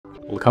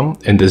Welcome.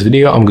 In this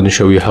video I'm going to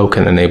show you how you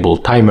can enable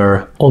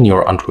timer on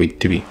your Android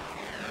TV.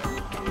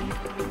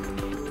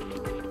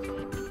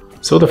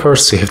 So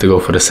first you have to go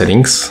for the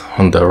settings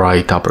on the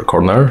right upper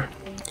corner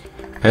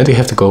and you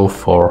have to go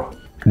for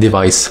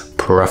device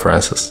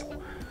preferences.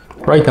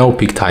 Right now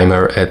pick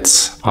timer,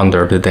 it's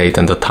under the date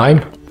and the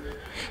time,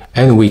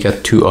 and we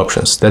get two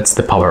options. That's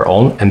the power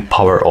on and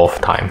power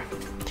off time.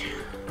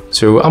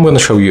 So I'm going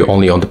to show you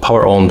only on the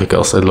power on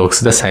because it looks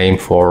the same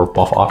for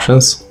both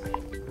options.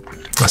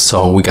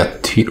 So we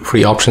got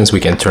three options. We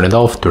can turn it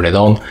off, turn it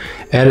on,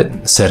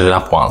 and set it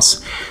up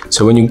once.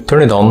 So when you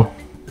turn it on,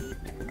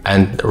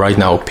 and right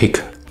now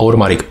pick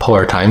automatic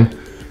power time.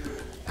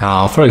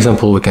 For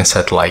example, we can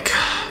set like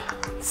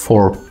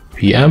 4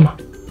 p.m.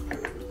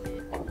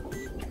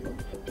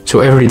 So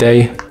every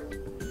day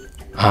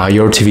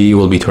your TV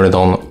will be turned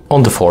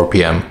on the 4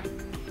 p.m.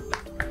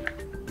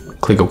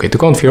 Click OK to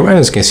confirm, and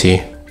as you can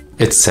see,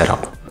 it's set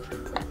up.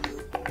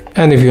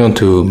 And if you want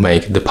to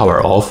make the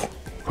power off,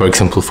 for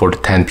example for the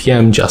 10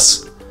 p.m,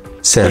 just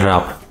set it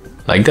up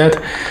like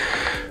that.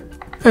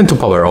 And to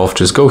power off,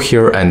 just go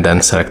here and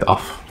then select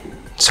off.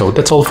 So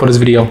that's all for this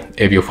video.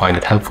 If you find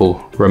it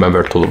helpful,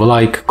 remember to leave a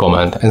like,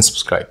 comment and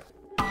subscribe.